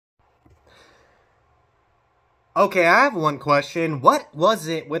Okay, I have one question. What was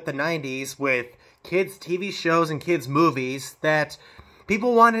it with the 90s with kids' TV shows and kids' movies that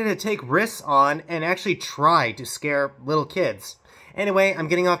people wanted to take risks on and actually try to scare little kids? Anyway, I'm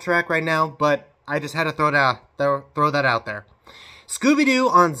getting off track right now, but I just had to throw that out there. Scooby Doo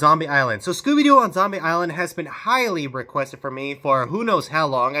on Zombie Island. So Scooby Doo on Zombie Island has been highly requested for me for who knows how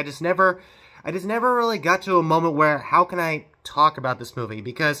long. I just never really got to a moment where how can I talk about this movie,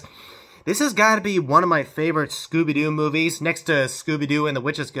 because this has got to be one of my favorite Scooby-Doo movies, next to Scooby-Doo and the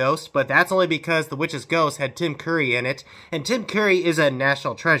Witch's Ghost, but that's only because the Witch's Ghost had Tim Curry in it, and Tim Curry is a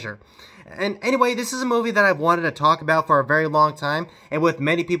national treasure. And anyway, this is a movie that I've wanted to talk about for a very long time, and with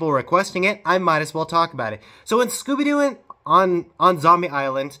many people requesting it, I might as well talk about it. So in Scooby-Doo on Zombie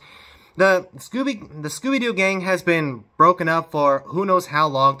Island, the Scooby-Doo gang has been broken up for who knows how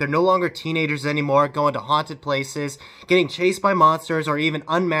long. They're no longer teenagers anymore, going to haunted places, getting chased by monsters, or even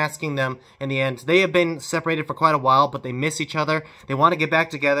unmasking them in the end. They have been separated for quite a while, but they miss each other. They want to get back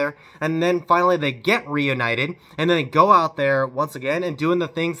together, and then finally they get reunited, and then they go out there once again and doing the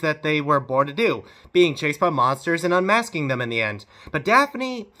things that they were born to do, being chased by monsters and unmasking them in the end. But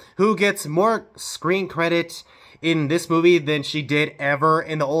Daphne, who gets more screen credit in this movie than she did ever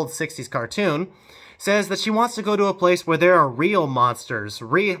in the old 60s cartoon, says that she wants to go to a place where there are real monsters,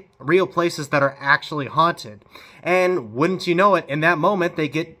 real places that are actually haunted. And wouldn't you know it, in that moment they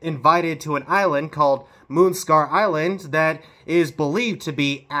get invited to an island called Moonscar Island that is believed to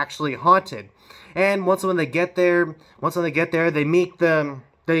be actually haunted. And once when they get there, they meet the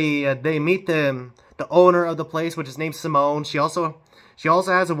owner of the place, which is named Simone. She also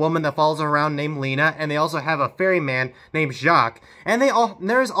has a woman that follows her around named Lena, and they also have a ferryman named Jacques. And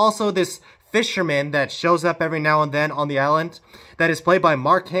there's also this fisherman that shows up every now and then on the island that is played by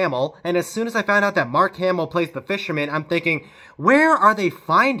Mark Hamill. And as soon as I found out that Mark Hamill plays the fisherman, I'm thinking, where are they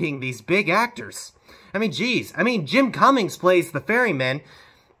finding these big actors? I mean, geez. I mean, Jim Cummings plays the ferryman.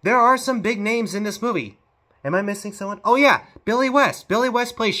 There are some big names in this movie. Am I missing someone? Oh yeah, Billy West. Billy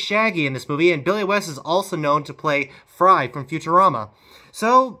West plays Shaggy in this movie, and Billy West is also known to play Fry from Futurama.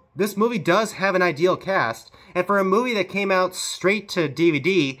 So, this movie does have an ideal cast, and for a movie that came out straight to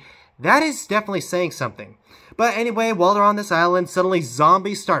DVD, that is definitely saying something. But anyway, while they're on this island, suddenly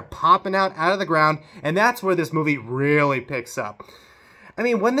zombies start popping out of the ground, and that's where this movie really picks up. I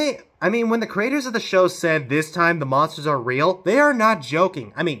mean, when the creators of the show said this time the monsters are real, they are not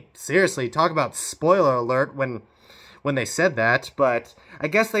joking. I mean, seriously, talk about spoiler alert when they said that, but I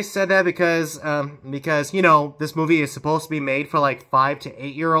guess they said that because, you know, this movie is supposed to be made for like 5 to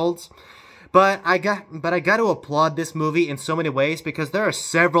 8-year-olds. But I got to applaud this movie in so many ways, because there are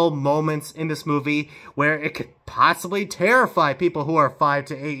several moments in this movie where it could possibly terrify people who are 5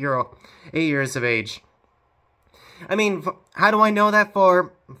 to 8 years of age. I mean, how do I know that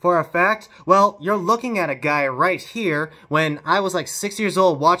for a fact? Well, you're looking at a guy right here. When I was like 6 years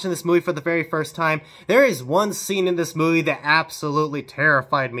old watching this movie for the very first time, there is one scene in this movie that absolutely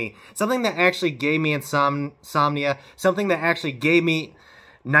terrified me. Something that actually gave me insomnia. Something that actually gave me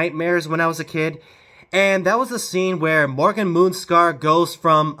nightmares when I was a kid. And that was the scene where Morgan Moonscar goes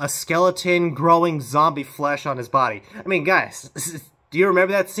from a skeleton growing zombie flesh on his body. I mean, guys, do you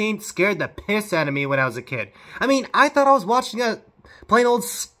remember that scene? It scared the piss out of me when I was a kid. I mean, I thought I was watching a plain old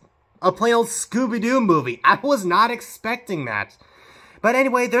Scooby Doo movie. I was not expecting that. But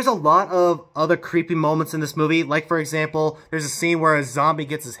anyway, there's a lot of other creepy moments in this movie. Like, for example, there's a scene where a zombie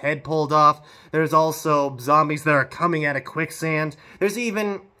gets his head pulled off. There's also zombies that are coming out of quicksand. There's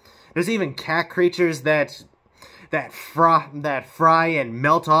even cat creatures that fry and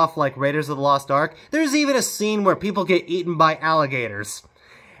melt off like Raiders of the Lost Ark. There's even a scene where people get eaten by alligators.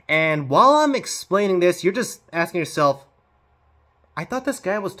 And while I'm explaining this, you're just asking yourself, I thought this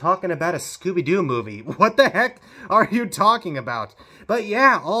guy was talking about a Scooby-Doo movie. What the heck are you talking about? But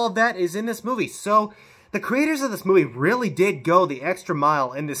yeah, all of that is in this movie. So the creators of this movie really did go the extra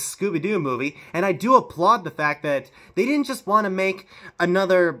mile in this Scooby-Doo movie, and I do applaud the fact that they didn't just want to make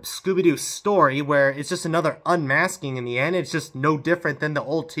another Scooby-Doo story where it's just another unmasking in the end. It's just no different than the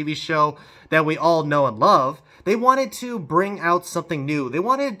old TV show that we all know and love. They wanted to bring out something new. They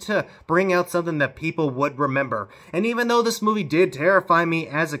wanted to bring out something that people would remember. And even though this movie did terrify me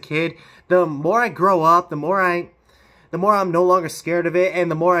as a kid, the more I grow up, the more I'm no longer scared of it,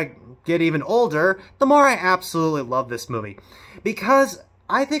 and the more I get even older, the more I absolutely love this movie. Because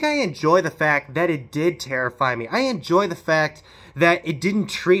I think I enjoy the fact that it did terrify me. I enjoy the fact that it didn't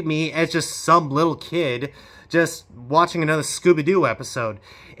treat me as just some little kid just watching another Scooby-Doo episode.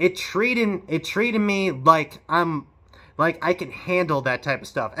 It treated me like I can handle that type of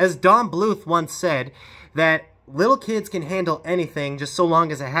stuff. As Don Bluth once said, that little kids can handle anything just so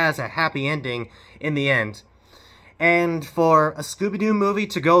long as it has a happy ending in the end. And for a Scooby Doo movie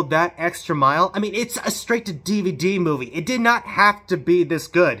to go that extra mile, I mean, it's a straight-to-DVD movie. It did not have to be this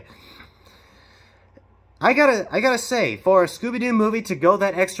good. I gotta say, for a Scooby Doo movie to go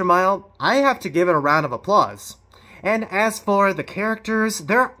that extra mile, I have to give it a round of applause. And as for the characters,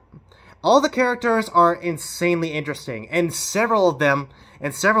 all the characters are insanely interesting, and several of them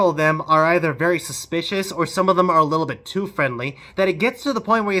are either very suspicious or some of them are a little bit too friendly, that it gets to the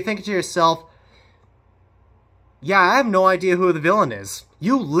point where you think to yourself, yeah, I have no idea who the villain is.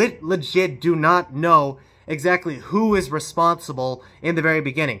 You legit do not know exactly who is responsible in the very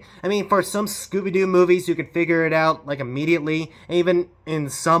beginning. I mean, for some Scooby-Doo movies, you could figure it out, like, immediately. Even in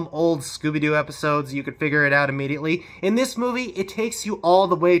some old Scooby-Doo episodes, you could figure it out immediately. In this movie, it takes you all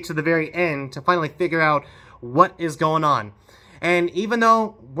the way to the very end to finally figure out what is going on. And even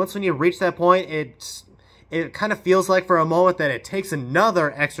though, once when you reach that point, it kind of feels like for a moment that it takes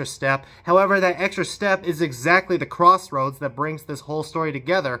another extra step. However, that extra step is exactly the crossroads that brings this whole story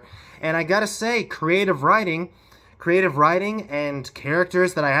together. And I gotta say, creative writing and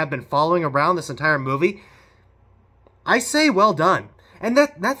characters that I have been following around this entire movie, I say well done. And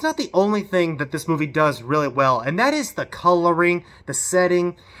that's not the only thing that this movie does really well, and that is the coloring, the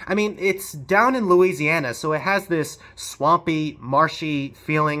setting. I mean, it's down in Louisiana, so it has this swampy, marshy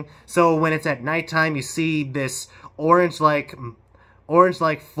feeling. So when it's at nighttime, you see this orange-like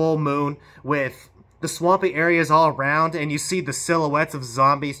full moon with the swampy areas all around, and you see the silhouettes of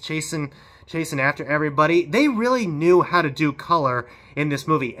zombies chasing after everybody. They really knew how to do color in this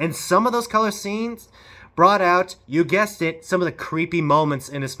movie, and some of those color scenes brought out, you guessed it, some of the creepy moments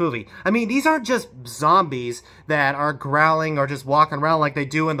in this movie. I mean, these aren't just zombies that are growling or just walking around like they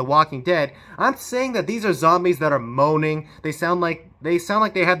do in The Walking Dead. I'm saying that these are zombies that are moaning. They sound like they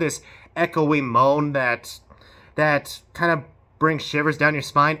have this echoey moan that kind of brings shivers down your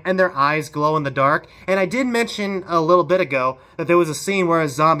spine, and their eyes glow in the dark. And I did mention a little bit ago that there was a scene where a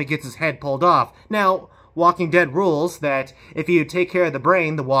zombie gets his head pulled off. Now, Walking Dead rules that if you take care of the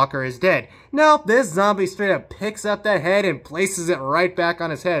brain, the walker is dead. Nope, this zombie straight up picks up that head and places it right back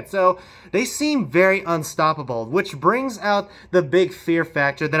on his head. So they seem very unstoppable, which brings out the big fear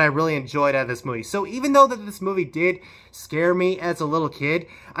factor that I really enjoyed out of this movie. So even though that this movie did scare me as a little kid,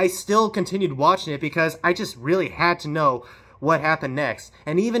 I still continued watching it because I just really had to know what happened next.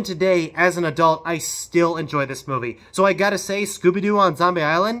 And even today, as an adult, I still enjoy this movie. So I gotta say, Scooby Doo on Zombie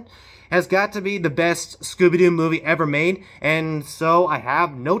Island has got to be the best Scooby-Doo movie ever made, and so I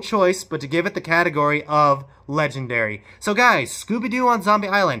have no choice but to give it the category of legendary. So guys, Scooby-Doo on Zombie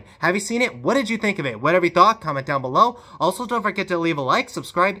Island, have you seen it? What did you think of it? Whatever you thought, comment down below. Also, don't forget to leave a like,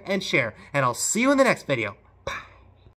 subscribe, and share, and I'll see you in the next video.